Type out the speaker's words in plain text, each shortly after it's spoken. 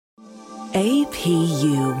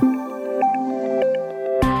APU.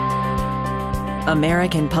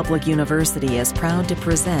 American Public University is proud to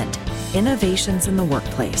present Innovations in the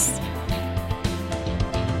Workplace.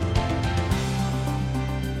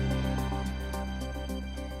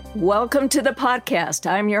 Welcome to the podcast.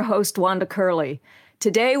 I'm your host, Wanda Curley.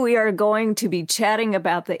 Today we are going to be chatting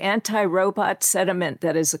about the anti-robot sentiment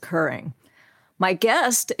that is occurring. My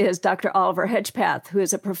guest is Dr. Oliver Hedgepeth, who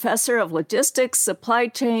is a professor of logistics, supply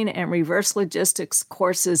chain, and reverse logistics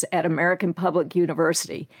courses at American Public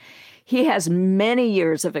University. He has many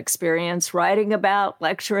years of experience writing about,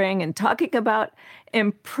 lecturing, and talking about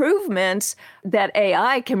improvements that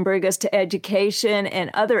AI can bring us to education and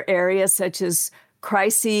other areas such as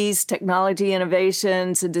crises, technology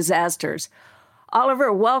innovations, and disasters.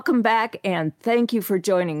 Oliver, welcome back, and thank you for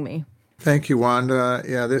joining me. Thank you, Wanda.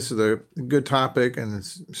 Yeah, this is a good topic, and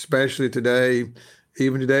especially today,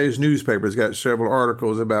 even today's newspaper's got several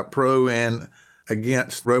articles about pro and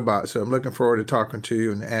against robots. So I'm looking forward to talking to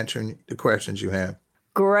you and answering the questions you have.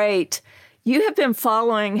 Great. You have been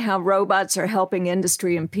following how robots are helping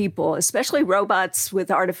industry and people, especially robots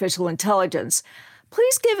with artificial intelligence.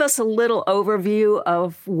 Please give us a little overview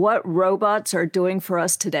of what robots are doing for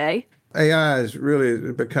us today. AI is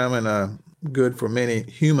really becoming good for many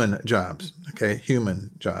human jobs, human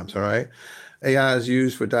jobs, all right? AI is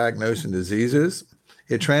used for diagnosing diseases.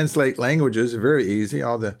 It translates languages very easy.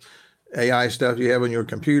 All the AI stuff you have on your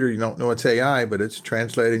computer, you don't know it's AI, but it's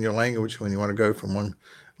translating your language when you want to go from one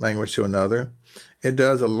language to another. It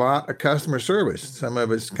does a lot of customer service. Some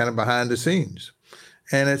of it's kind of behind the scenes.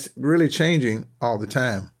 And it's really changing all the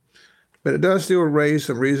time. But it does still raise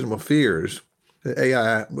some reasonable fears that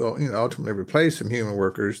AI will, ultimately replace some human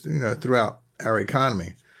workers, throughout our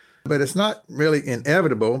economy. But it's not really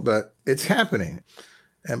inevitable, but it's happening.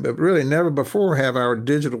 But really never before have our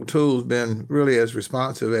digital tools been really as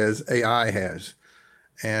responsive as AI has.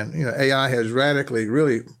 And, AI has radically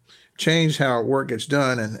really changed how work gets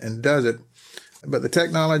done and does it. But the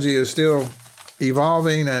technology is still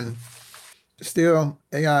evolving, and still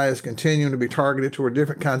AI is continuing to be targeted toward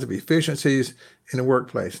different kinds of efficiencies in the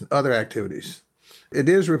workplace and other activities. It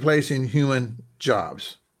is replacing human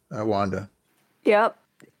jobs, Wanda. Yep,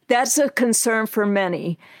 that's a concern for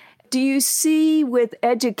many. Do you see with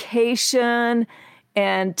education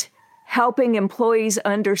and helping employees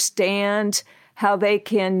understand how they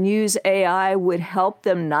can use AI would help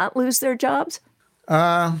them not lose their jobs?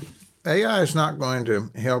 AI is not going to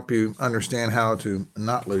help you understand how to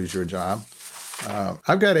not lose your job.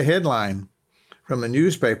 I've got a headline from the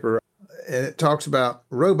newspaper, and it talks about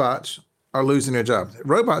robots are losing their jobs.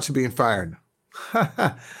 Robots are being fired.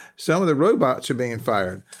 Some of the robots are being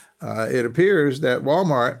fired. It appears that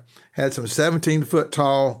Walmart had some 17-foot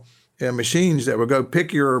tall machines that would go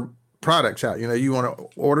pick your products out. You want to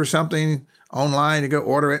order something online, you go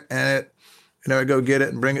order it, and it go get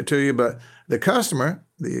it and bring it to you. But the customer,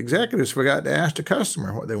 the executives forgot to ask the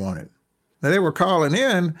customer what they wanted. Now, they were calling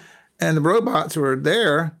in, and the robots were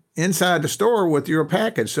there inside the store with your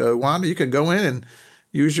package. So, Wanda, you could go in and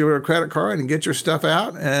use your credit card and get your stuff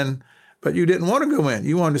out, but you didn't want to go in.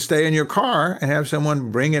 You wanted to stay in your car and have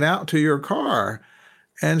someone bring it out to your car.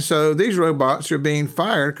 And so these robots are being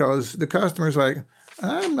fired because the customer's like,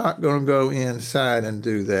 I'm not going to go inside and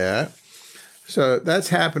do that. So that's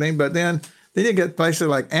happening. But then you get places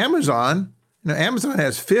like Amazon. Amazon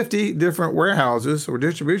has 50 different warehouses or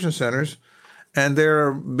distribution centers, and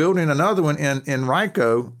they're building another one in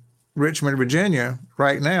Rico, Richmond, Virginia,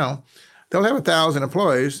 right now. They'll have 1,000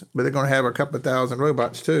 employees, but they're going to have a couple of thousand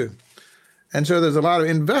robots too. And so there's a lot of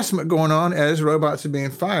investment going on as robots are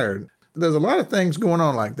being fired. There's a lot of things going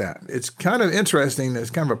on like that. It's kind of interesting. There's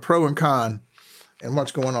kind of a pro and con in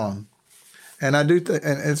what's going on. And I do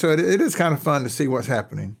and so it is kind of fun to see what's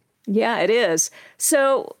happening. Yeah, it is.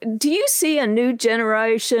 So do you see a new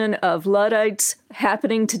generation of Luddites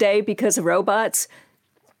happening today because of robots?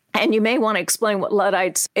 And you may want to explain what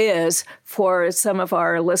Luddites is for some of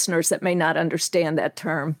our listeners that may not understand that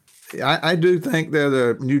term. I do think that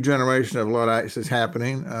the new generation of Luddites is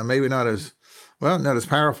happening. Maybe not as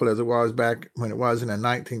powerful as it was back when it was in the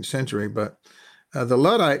 19th century. But the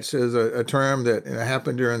Luddites is a term that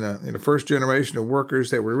happened during the first generation of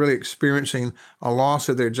workers that were really experiencing a loss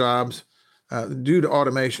of their jobs due to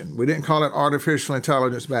automation. We didn't call it artificial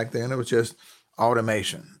intelligence back then. It was just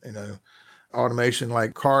automation, automation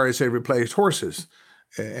like cars had replaced horses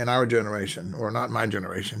in our generation, or not my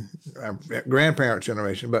generation, our grandparents'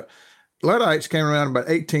 generation. But Luddites came around about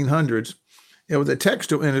 1800s. It was a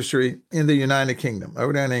textile industry in the United Kingdom,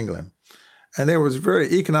 over there in England. And there was a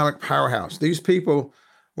very economic powerhouse. These people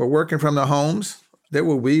were working from their homes. There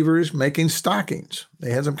were weavers making stockings.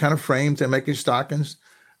 They had some kind of frames. They're making stockings.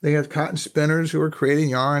 They had cotton spinners who were creating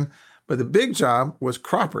yarn. But the big job was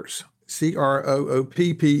croppers,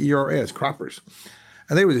 Crooppers, croppers.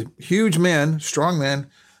 And they were huge men, strong men,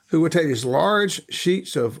 who would take these large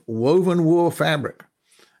sheets of woven wool fabric,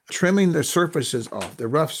 trimming the surfaces off, the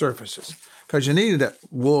rough surfaces, because you needed that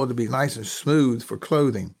wool to be nice and smooth for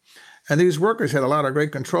clothing. And these workers had a lot of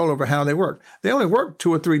great control over how they worked. They only worked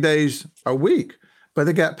 2 or 3 days a week, but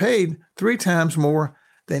they got paid 3 times more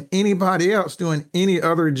than anybody else doing any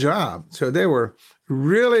other job. So they were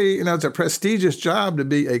really, it's a prestigious job to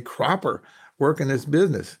be a cropper working this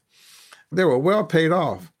business. They were well paid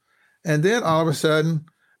off. And then all of a sudden,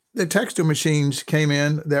 the textile machines came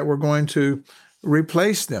in that were going to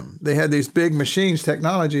replace them. They had these big machines,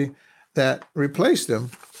 technology, that replaced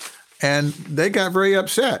them. And they got very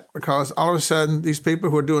upset because all of a sudden, these people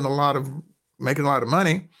who were making a lot of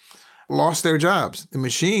money lost their jobs. The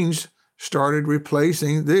machines started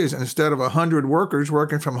replacing these. Instead of 100 workers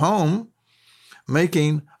working from home,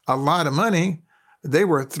 making a lot of money, they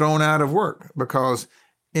were thrown out of work because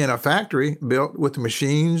in a factory built with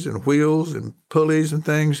machines and wheels and pulleys and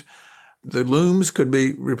things, the looms could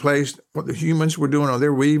be replaced. What the humans were doing on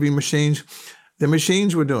their weaving machines, the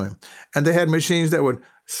machines were doing. And they had machines that would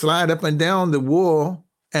slide up and down the wool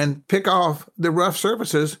and pick off the rough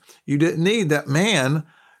surfaces. You didn't need that man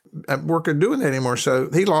worker doing that anymore. So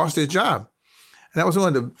he lost his job. And that was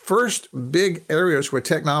one of the first big areas where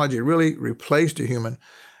technology really replaced a human.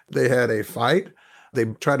 They had a fight. They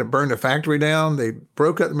tried to burn the factory down. They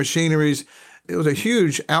broke up the machineries. It was a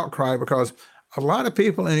huge outcry because a lot of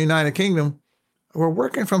people in the United Kingdom were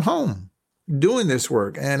working from home, doing this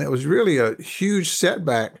work. And it was really a huge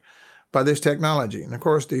setback by this technology. And of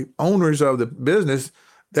course, the owners of the business,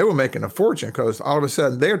 they were making a fortune because all of a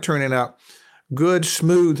sudden they're turning out good,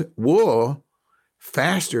 smooth wool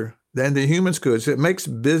faster than the humans could. So it makes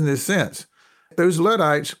business sense. Those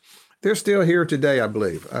Luddites, they're still here today, I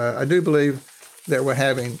believe. I do believe that we're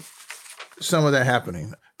having some of that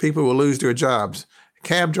happening. People will lose their jobs.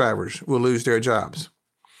 Cab drivers will lose their jobs.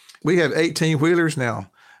 We have 18-wheelers now.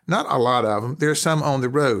 Not a lot of them. There's some on the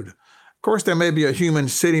road. Of course, there may be a human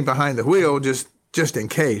sitting behind the wheel just in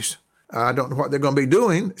case. I don't know what they're going to be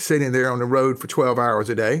doing, sitting there on the road for 12 hours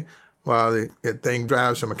a day while the thing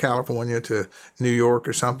drives from California to New York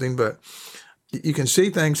or something. But you can see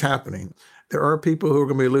things happening. There are people who are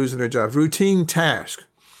going to be losing their jobs. Routine task.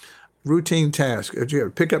 If you have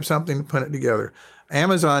to pick up something, put it together.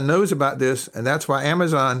 Amazon knows about this, and that's why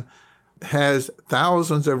Amazon has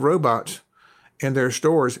thousands of robots in their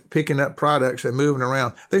stores picking up products and moving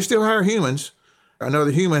around. They still hire humans. Another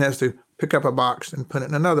human has to pick up a box and put it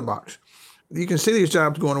in another box. You can see these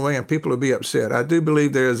jobs going away and people will be upset. I do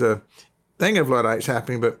believe there's a thing of Luddites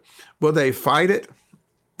happening, but will they fight it?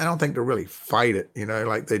 I don't think they'll really fight it,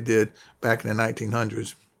 like they did back in the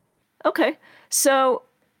 1900s. Okay. So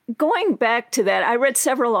going back to that, I read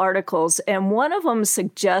several articles, and one of them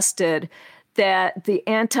suggested that the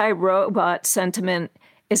anti-robot sentiment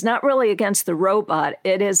is not really against the robot.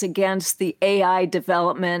 It is against the AI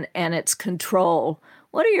development and its control.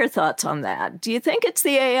 What are your thoughts on that? Do you think it's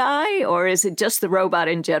the AI or is it just the robot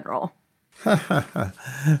in general?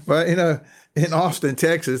 Well, in Austin,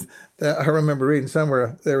 Texas, I remember reading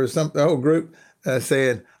somewhere, there was the whole group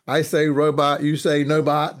saying, I say robot, you say no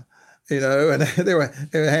bot, and they were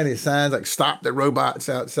having these signs like stop the robots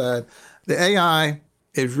outside. The AI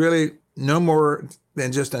is really no more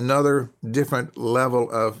than just another different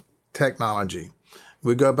level of technology.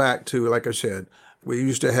 We go back to, like I said, we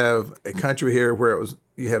used to have a country here where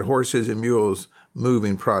you had horses and mules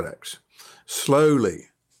moving products. Slowly,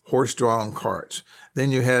 horse-drawn carts.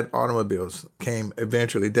 Then you had automobiles, came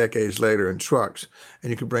eventually decades later, and trucks,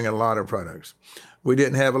 and you could bring in a lot of products. We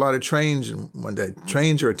didn't have a lot of trains in one day.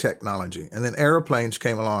 Trains are a technology. And then airplanes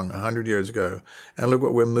came along 100 years ago, and look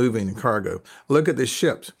what we're moving in cargo. Look at the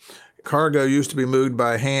ships. Cargo used to be moved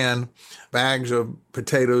by hand, bags of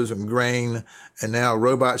potatoes and grain, and now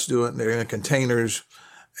robots do it. They're in containers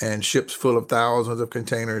and ships full of thousands of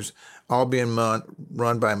containers, all being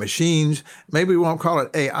run by machines. Maybe we won't call it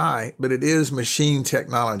AI, but it is machine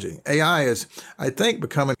technology. AI is, I think,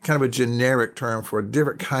 becoming kind of a generic term for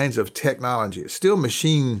different kinds of technology. It's still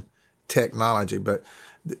machine technology, but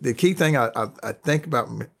the key thing I think about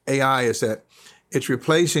AI is that it's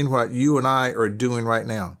replacing what you and I are doing right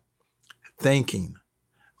now. Thinking,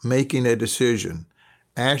 making a decision,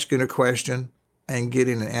 asking a question, and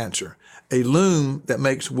getting an answer. A loom that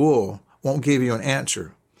makes wool won't give you an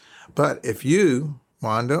answer. But if you,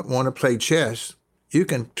 Wanda, want to play chess, you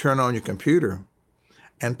can turn on your computer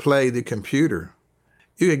and play the computer.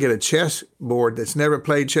 You could get a chess board that's never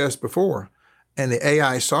played chess before, and the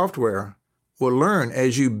AI software will learn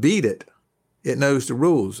as you beat it. It knows the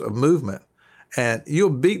rules of movement, and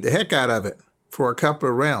you'll beat the heck out of it for a couple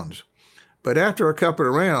of rounds. But after a couple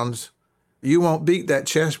of rounds, you won't beat that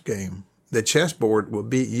chess game. The chessboard will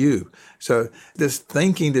beat you. So this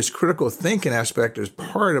thinking, this critical thinking aspect is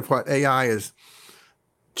part of what AI is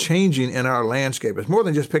changing in our landscape. It's more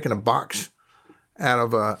than just picking a box out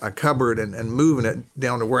of a cupboard and moving it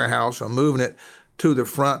down the warehouse or moving it to the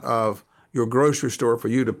front of your grocery store for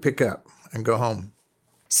you to pick up and go home.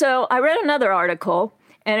 So I read another article,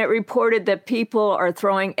 and it reported that people are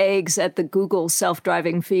throwing eggs at the Google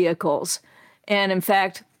self-driving vehicles. And in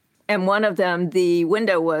fact, and one of them, the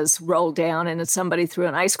window was rolled down and somebody threw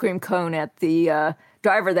an ice cream cone at the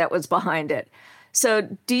driver that was behind it.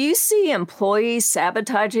 So do you see employees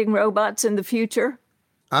sabotaging robots in the future?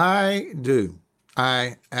 I do.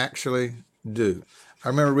 I actually do. I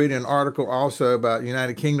remember reading an article also about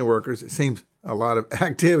United Kingdom workers. It seems a lot of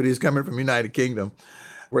activities coming from United Kingdom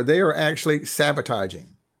where they are actually sabotaging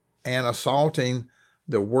and assaulting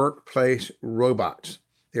the workplace robots.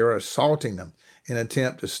 They're assaulting them in an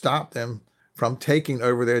attempt to stop them from taking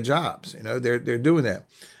over their jobs. They're doing that.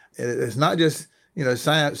 It's not just,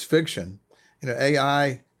 science fiction.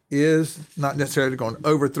 AI is not necessarily going to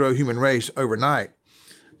overthrow human race overnight,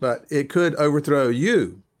 but it could overthrow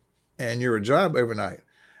you and your job overnight.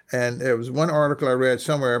 And there was one article I read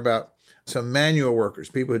somewhere about some manual workers,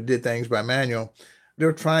 people who did things by manual.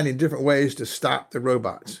 They're trying in different ways to stop the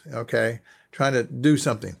robots, trying to do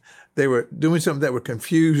something. They were doing something that would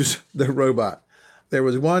confuse the robot. There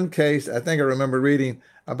was one case, I think I remember reading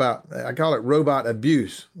about, I call it robot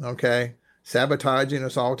abuse, sabotaging,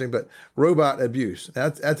 assaulting, but robot abuse.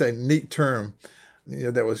 That's a neat term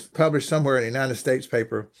that was published somewhere in a United States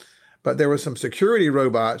paper. But there were some security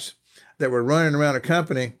robots that were running around a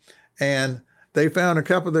company, and they found a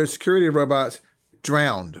couple of their security robots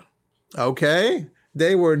drowned.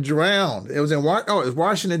 They were drowned. It was in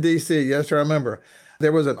Washington, D.C. Yes, I remember.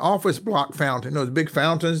 There was an office block fountain, those big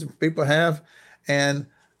fountains people have, and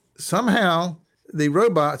somehow the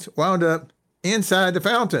robots wound up inside the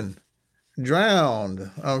fountain, drowned.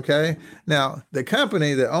 Now, the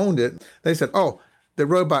company that owned it, they said, the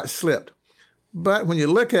robot slipped. But when you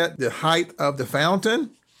look at the height of the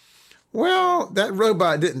fountain, well, that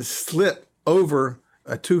robot didn't slip over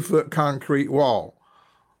a 2-foot concrete wall.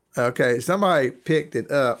 Somebody picked it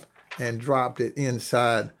up and dropped it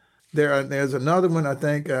inside. There's another one, I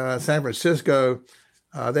think, San Francisco.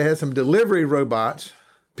 They had some delivery robots.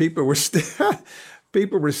 People were stealing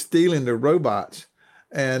the robots.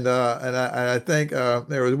 And I think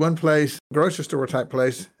there was one place, grocery store type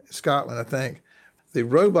place, Scotland, I think. The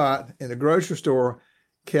robot in the grocery store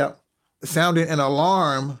kept sounding an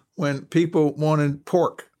alarm when people wanted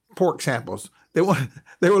pork samples. They were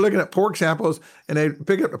looking at pork samples, and they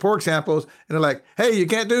pick up the pork samples, and they're like, "Hey, you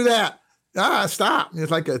can't do that! Stop!"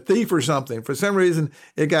 It's like a thief or something. For some reason,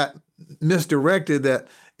 it got misdirected that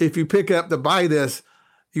if you pick up to buy this,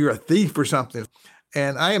 you're a thief or something.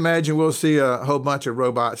 And I imagine we'll see a whole bunch of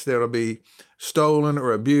robots that'll be stolen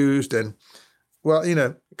or abused. And,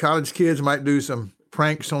 college kids might do some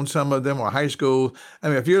pranks on some of them, or high school. I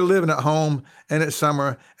mean, if you're living at home and it's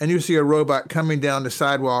summer and you see a robot coming down the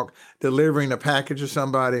sidewalk delivering a package to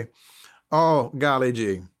somebody, oh, golly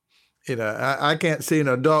gee. I can't see an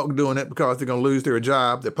adult doing it because they're going to lose their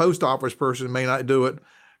job. The post office person may not do it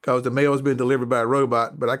because the mail's been delivered by a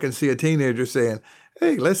robot, but I can see a teenager saying,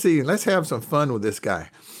 "Hey, let's have some fun with this guy."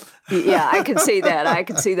 Yeah, I can see that. I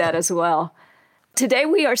can see that as well. Today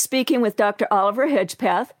we are speaking with Dr. Oliver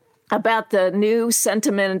Hedgepeth about the new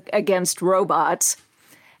sentiment against robots,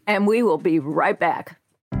 and we will be right back.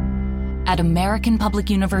 At American Public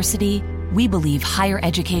University, we believe higher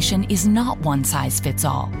education is not one size fits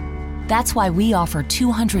all. That's why we offer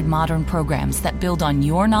 200 modern programs that build on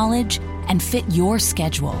your knowledge and fit your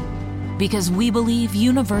schedule. Because we believe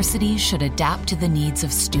universities should adapt to the needs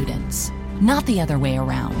of students, not the other way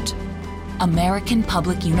around. American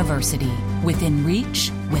Public University, within reach,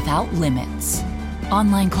 without limits.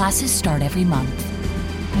 Online classes start every month.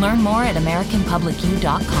 Learn more at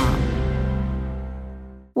AmericanPublicU.com.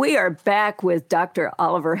 We are back with Dr.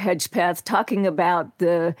 Oliver Hedgepeth talking about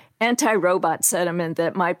the anti-robot sentiment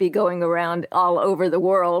that might be going around all over the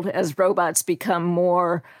world as robots become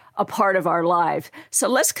more a part of our life. So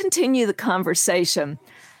let's continue the conversation.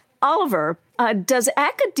 Oliver, does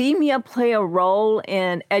academia play a role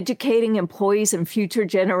in educating employees and future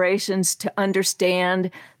generations to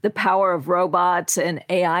understand the power of robots and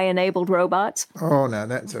AI-enabled robots? Oh, now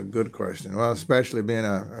that's a good question. Well, especially being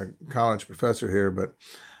a college professor here, but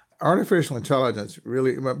Artificial intelligence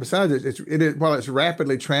really, well, besides while it's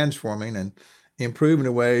rapidly transforming and improving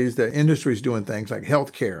the ways that industry is doing things like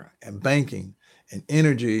healthcare and banking and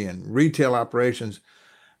energy and retail operations,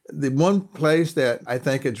 the one place that I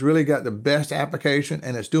think it's really got the best application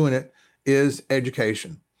and it's doing it is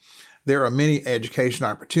education. There are many education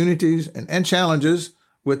opportunities and challenges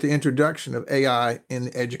with the introduction of AI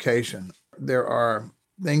in education. There are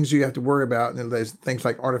things you have to worry about, and there's things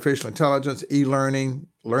like artificial intelligence, e-learning,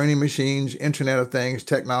 learning machines, Internet of Things,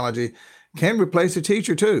 technology can replace a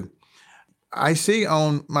teacher too. I see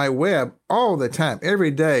on my web all the time,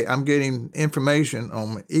 every day, I'm getting information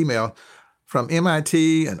on my email from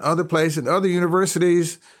MIT and other places, other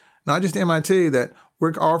universities, not just MIT, that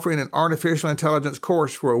we're offering an artificial intelligence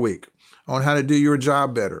course for a week on how to do your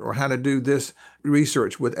job better or how to do this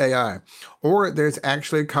research with AI. Or there's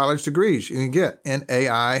actually college degrees you can get in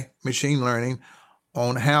AI, machine learning,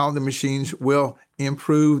 on how the machines will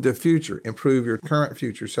improve the future, improve your current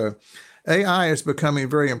future. So AI is becoming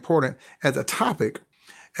very important as a topic.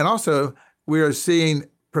 And also, we are seeing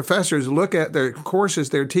professors look at their courses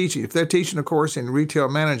they're teaching. If they're teaching a course in retail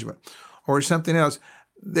management or something else,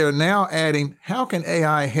 they're now adding, how can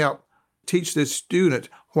AI help teach this student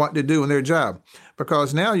what to do in their job?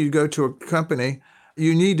 Because now you go to a company,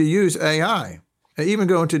 you need to use AI. And even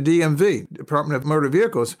going to DMV, Department of Motor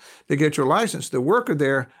Vehicles, to get your license, the worker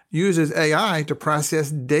there uses AI to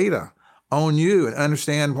process data on you and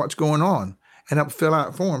understand what's going on and help fill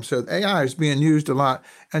out forms. So AI is being used a lot.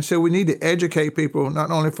 And so we need to educate people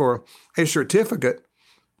not only for a certificate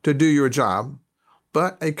to do your job,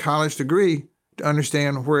 but a college degree to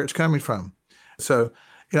understand where it's coming from. So,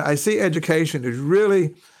 I see education is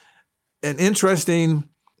really an interesting,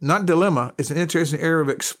 not dilemma, it's an interesting area of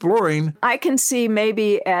exploring. I can see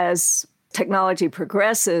maybe as technology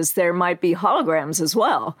progresses, there might be holograms as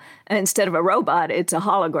well. And instead of a robot, it's a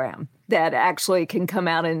hologram that actually can come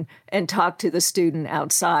out and talk to the student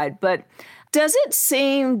outside. But does it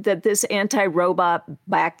seem that this anti-robot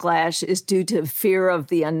backlash is due to fear of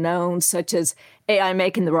the unknown, such as AI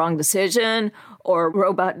making the wrong decision or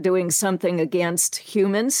robot doing something against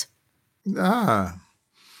humans? The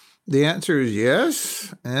answer is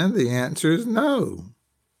yes, and the answer is no.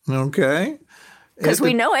 Okay? Because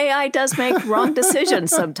we know AI does make wrong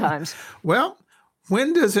decisions sometimes. Well,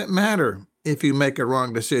 when does it matter if you make a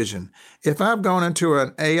wrong decision? If I've gone into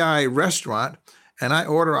an AI restaurant and I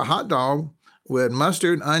order a hot dog with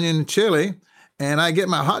mustard, onion, chili, and I get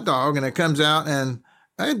my hot dog and it comes out and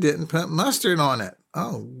I didn't put mustard on it.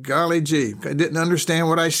 Oh, golly gee, I didn't understand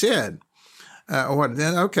what I said.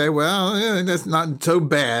 Okay, well, that's not so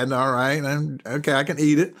bad, all right. Okay, I can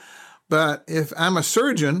eat it. But if I'm a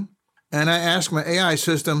surgeon and I ask my AI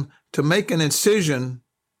system to make an incision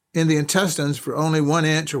in the intestines for only 1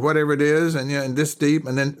 inch or whatever it is, and this deep,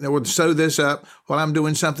 and then it would sew this up while I'm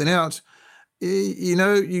doing something else, you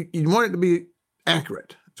want it to be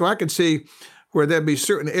accurate. So I could see where there'd be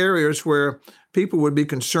certain areas where people would be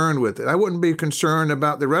concerned with it. I wouldn't be concerned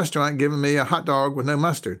about the restaurant giving me a hot dog with no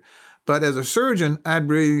mustard. But as a surgeon, I'd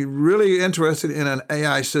be really interested in an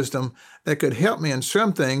AI system that could help me in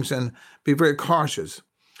some things and be very cautious.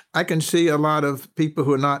 I can see a lot of people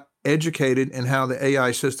who are not educated in how the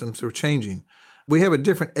AI systems are changing. We have a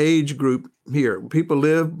different age group here. People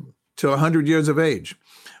live to 100 years of age.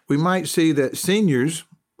 We might see that seniors,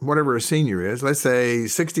 whatever a senior is, let's say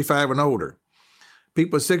 65 and older,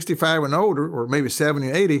 people 65 and older, or maybe 70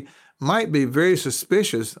 or 80, might be very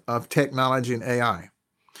suspicious of technology and AI.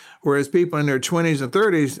 Whereas people in their 20s and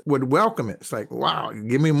 30s would welcome it. It's like, wow,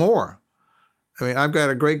 give me more. I mean, I've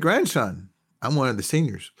got a great-grandson. I'm one of the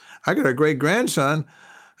seniors. I got a great-grandson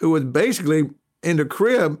who was basically in the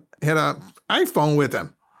crib, had an iPhone with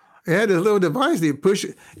him. He had this little device that you push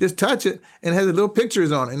it, just touch it, and it has the little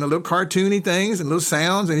pictures on it, and the little cartoony things and little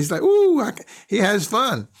sounds, and he's like, ooh, he has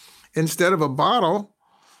fun. Instead of a bottle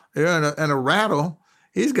and a rattle,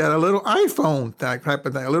 he's got a little iPhone type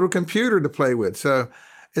of thing, a little computer to play with. So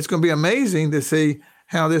it's going to be amazing to see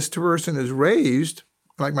how this person is raised,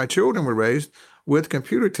 like my children were raised, with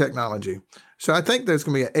computer technology. So I think there's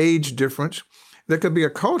going to be an age difference. There could be a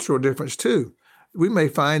cultural difference too. We may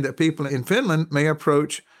find that people in Finland may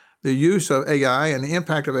approach the use of AI and the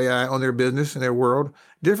impact of AI on their business and their world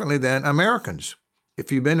differently than Americans.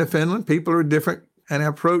 If you've been to Finland, people are different and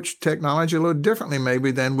approach technology a little differently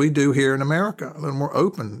maybe than we do here in America, a little more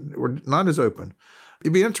open. We're not as open.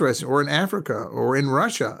 It'd be interesting, or in Africa, or in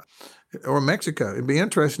Russia, or Mexico. It'd be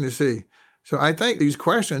interesting to see. So I think these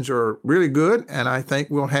questions are really good, and I think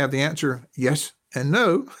we'll have the answer yes and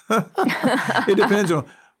no. It depends on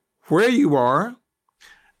where you are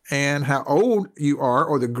and how old you are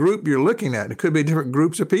or the group you're looking at. It could be different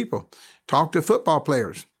groups of people. Talk to football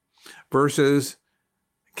players versus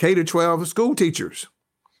K-12 school teachers,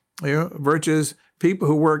 versus people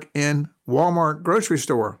who work in Walmart grocery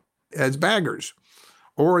store as baggers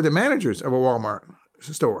or the managers of a Walmart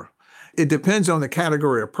store. It depends on the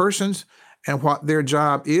category of persons and what their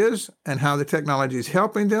job is and how the technology is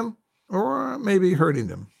helping them or maybe hurting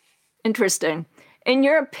them. Interesting. In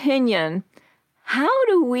your opinion, how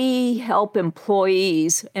do we help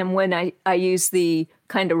employees, and when I use the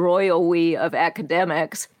kind of royal we of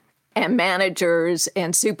academics and managers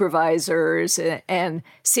and supervisors and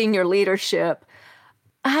senior leadership,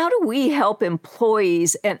 how do we help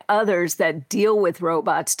employees and others that deal with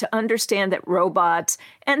robots to understand that robots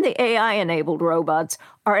and the AI-enabled robots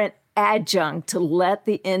are an adjunct to let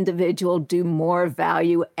the individual do more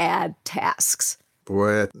value-add tasks?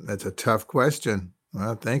 Boy, that's a tough question.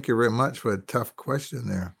 Well, thank you very much for a tough question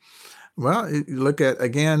there. Well, you look at,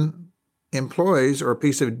 again, employees are a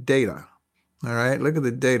piece of data. All right, look at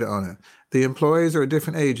the data on it. The employees are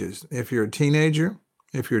different ages. If you're a teenager,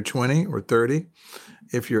 if you're 20 or 30,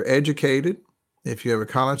 if you're educated, if you have a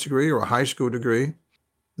college degree or a high school degree,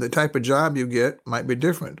 the type of job you get might be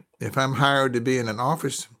different. If I'm hired to be in an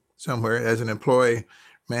office somewhere as an employee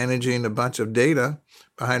managing a bunch of data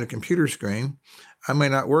behind a computer screen, I may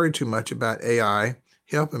not worry too much about AI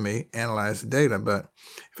helping me analyze the data. But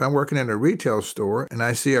if I'm working in a retail store and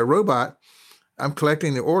I see a robot, I'm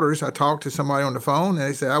collecting the orders. I talk to somebody on the phone and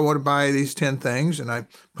they say, I want to buy these 10 things. And I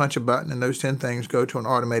punch a button and those 10 things go to an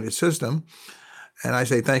automated system. And I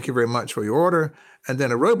say, thank you very much for your order. And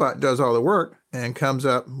then a robot does all the work and comes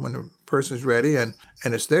up when the person's ready and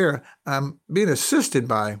it's there. I'm being assisted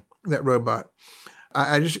by that robot.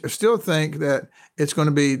 I just still think that it's going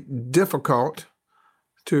to be difficult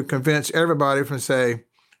to convince everybody from, say,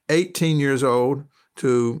 18 years old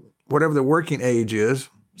to whatever the working age is,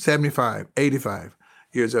 75, 85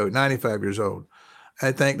 years old, 95 years old.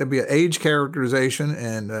 I think there'll be an age characterization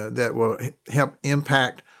and that will help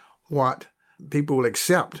impact what people will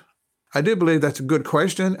accept. I do believe that's a good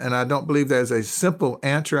question, and I don't believe there's a simple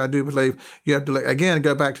answer. I do believe you have to, again,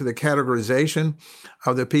 go back to the categorization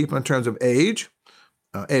of the people in terms of age,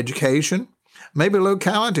 education, maybe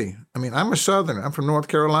locality. I mean, I'm a Southerner. I'm from North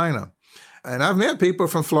Carolina. And I've met people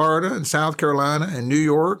from Florida and South Carolina and New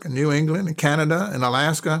York and New England and Canada and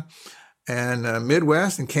Alaska and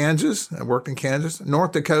Midwest and Kansas. I worked in Kansas,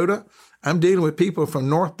 North Dakota. I'm dealing with people from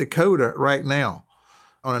North Dakota right now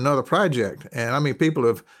on another project. And I mean, people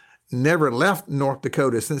have never left North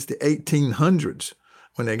Dakota since the 1800s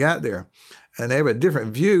when they got there. And they have a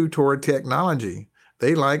different view toward technology.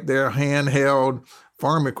 They like their handheld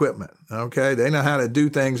farm equipment, okay? They know how to do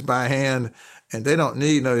things by hand, and they don't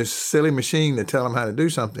need no silly machine to tell them how to do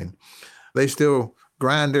something. They still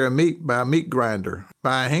grind their meat by a meat grinder,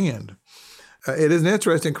 by hand. It is an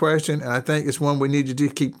interesting question, and I think it's one we need to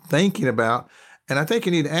keep thinking about. And I think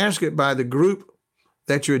you need to ask it by the group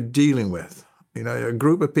that you're dealing with, a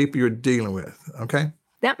group of people you're dealing with, okay?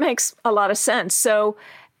 That makes a lot of sense. So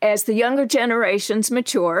as the younger generations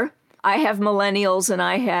mature, I have millennials and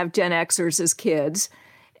I have Gen Xers as kids.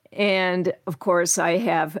 And of course, I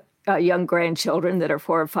have young grandchildren that are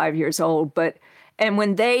 4 or 5 years old. And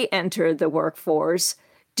when they enter the workforce,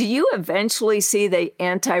 do you eventually see the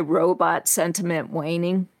anti-robot sentiment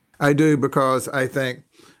waning? I do, because I think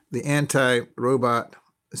the anti-robot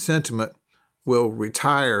sentiment will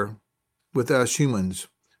retire with us humans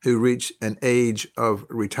who reach an age of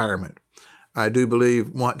retirement. I do believe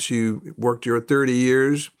once you worked your 30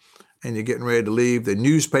 years and you're getting ready to leave the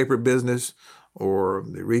newspaper business or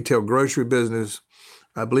the retail grocery business,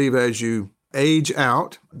 I believe as you age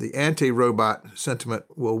out, the anti-robot sentiment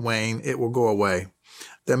will wane. It will go away.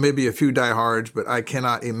 There may be a few diehards, but I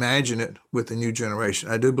cannot imagine it with the new generation.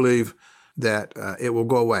 I do believe that it will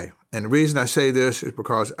go away. And the reason I say this is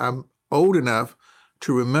because I'm old enough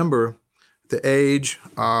to remember the age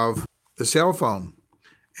of the cell phone.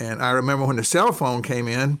 And I remember when the cell phone came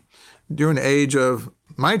in during the age of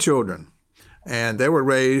my children, and they were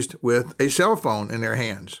raised with a cell phone in their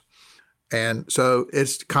hands. And so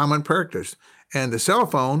it's common practice. And the cell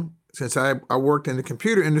phone, since I worked in the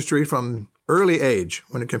computer industry from early age,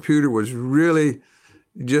 when the computer was really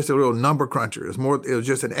just a little number cruncher. It was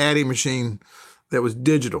just an adding machine that was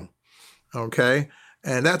digital, okay?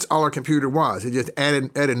 And that's all a computer was. It just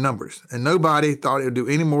added numbers. And nobody thought it would do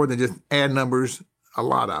any more than just add numbers, a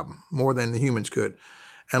lot of them, more than the humans could.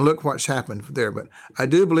 And look what's happened there. But I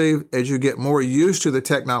do believe as you get more used to the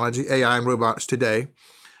technology, AI and robots today,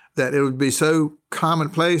 that it would be so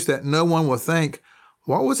commonplace that no one will think,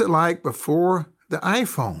 what was it like before the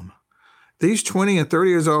iPhone? These 20 and 30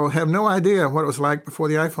 years old have no idea what it was like before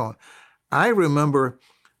the iPhone. I remember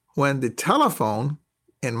when the telephone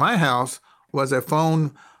in my house was a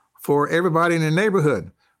phone for everybody in the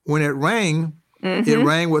neighborhood. When it rang, it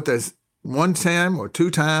rang with us one time or two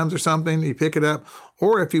times or something. You pick it up.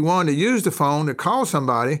 Or if you wanted to use the phone to call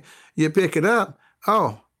somebody, you pick it up.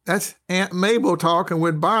 Oh, that's Aunt Mabel talking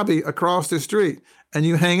with Bobby across the street. And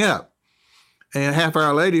you hang up. And a half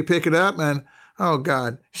hour later, you pick it up and, oh,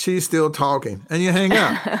 God, she's still talking. And you hang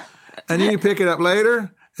up. And then you pick it up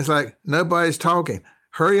later. It's like, nobody's talking.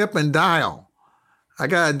 Hurry up and dial. I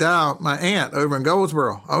got to dial my aunt over in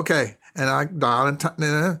Goldsboro. Okay. And I dial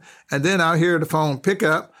and then I'll hear the phone pick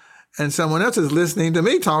up and someone else is listening to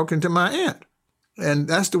me talking to my aunt. And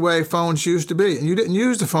that's the way phones used to be. And you didn't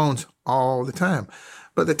use the phones all the time.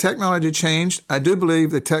 But the technology changed. I do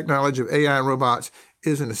believe the technology of AI and robots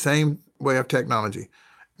is in the same way of technology.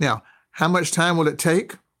 Now, how much time will it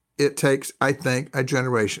take? It takes, I think, a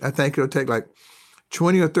generation. I think it'll take like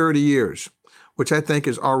 20 or 30 years, which I think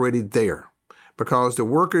is already there because the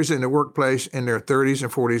workers in the workplace in their 30s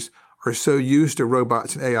and 40s are so used to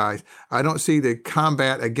robots and AIs. I don't see the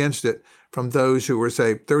combat against it from those who were,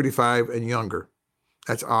 say, 35 and younger.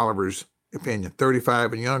 That's Oliver's opinion.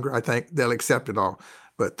 35 and younger, I think they'll accept it all.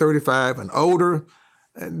 But 35 and older,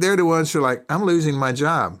 they're the ones who are like, I'm losing my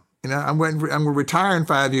job. I'm going to retire in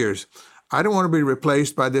 5 years. I don't want to be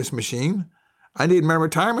replaced by this machine. I need my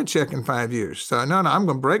retirement check in 5 years. So no, I'm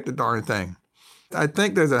going to break the darn thing. I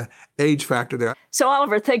think there's an age factor there. So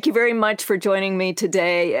Oliver, thank you very much for joining me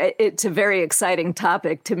today. It's a very exciting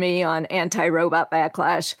topic to me on anti-robot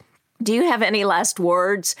backlash. Do you have any last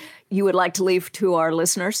words you would like to leave to our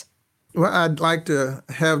listeners? Well, I'd like to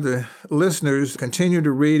have the listeners continue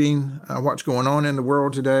to reading what's going on in the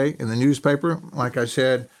world today in the newspaper. Like I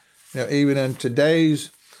said, even in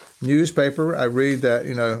today's newspaper, I read that,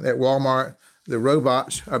 at Walmart, the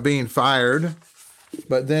robots are being fired.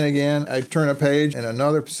 But then again, I turn a page in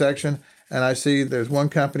another section and I see there's one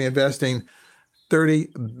company investing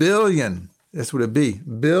 $30 billion, that's what it'd be,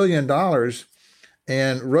 $1 billion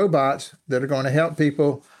in robots that are going to help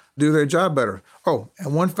people do their job better. Oh,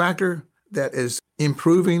 and one factor that is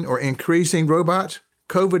improving or increasing robots,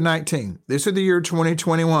 COVID-19. This is the year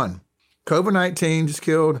 2021. COVID-19 just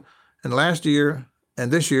killed in last year and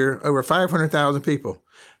this year over 500,000 people.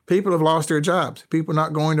 People have lost their jobs, people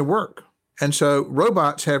not going to work. And so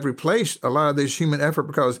robots have replaced a lot of this human effort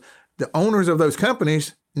because the owners of those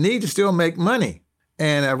companies need to still make money.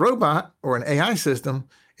 And a robot or an AI system,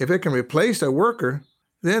 if it can replace a worker,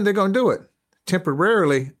 then they're going to do it.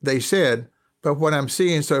 Temporarily, they said, but what I'm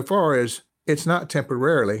seeing so far is it's not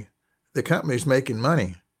temporarily. The company's making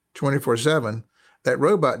money 24/7. That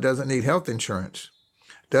robot doesn't need health insurance,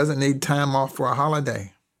 doesn't need time off for a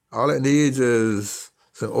holiday. All it needs is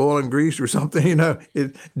some oil and grease or something,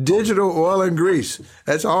 digital oil and grease.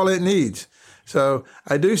 That's all it needs. So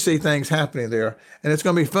I do see things happening there. And it's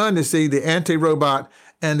going to be fun to see the anti-robot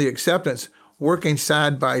and the acceptance working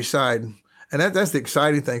side by side. And that's the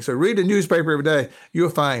exciting thing. So read the newspaper every day.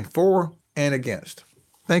 You'll find for and against.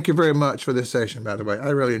 Thank you very much for this session, by the way. I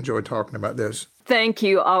really enjoyed talking about this. Thank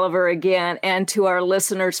you, Oliver, again, and to our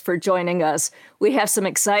listeners for joining us. We have some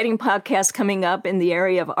exciting podcasts coming up in the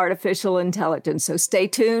area of artificial intelligence, so stay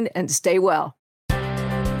tuned and stay well.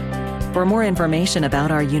 For more information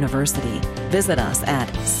about our university, visit us at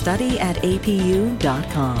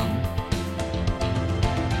studyatapu.com.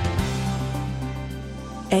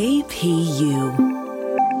 APU,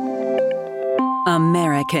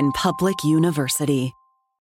 American Public University.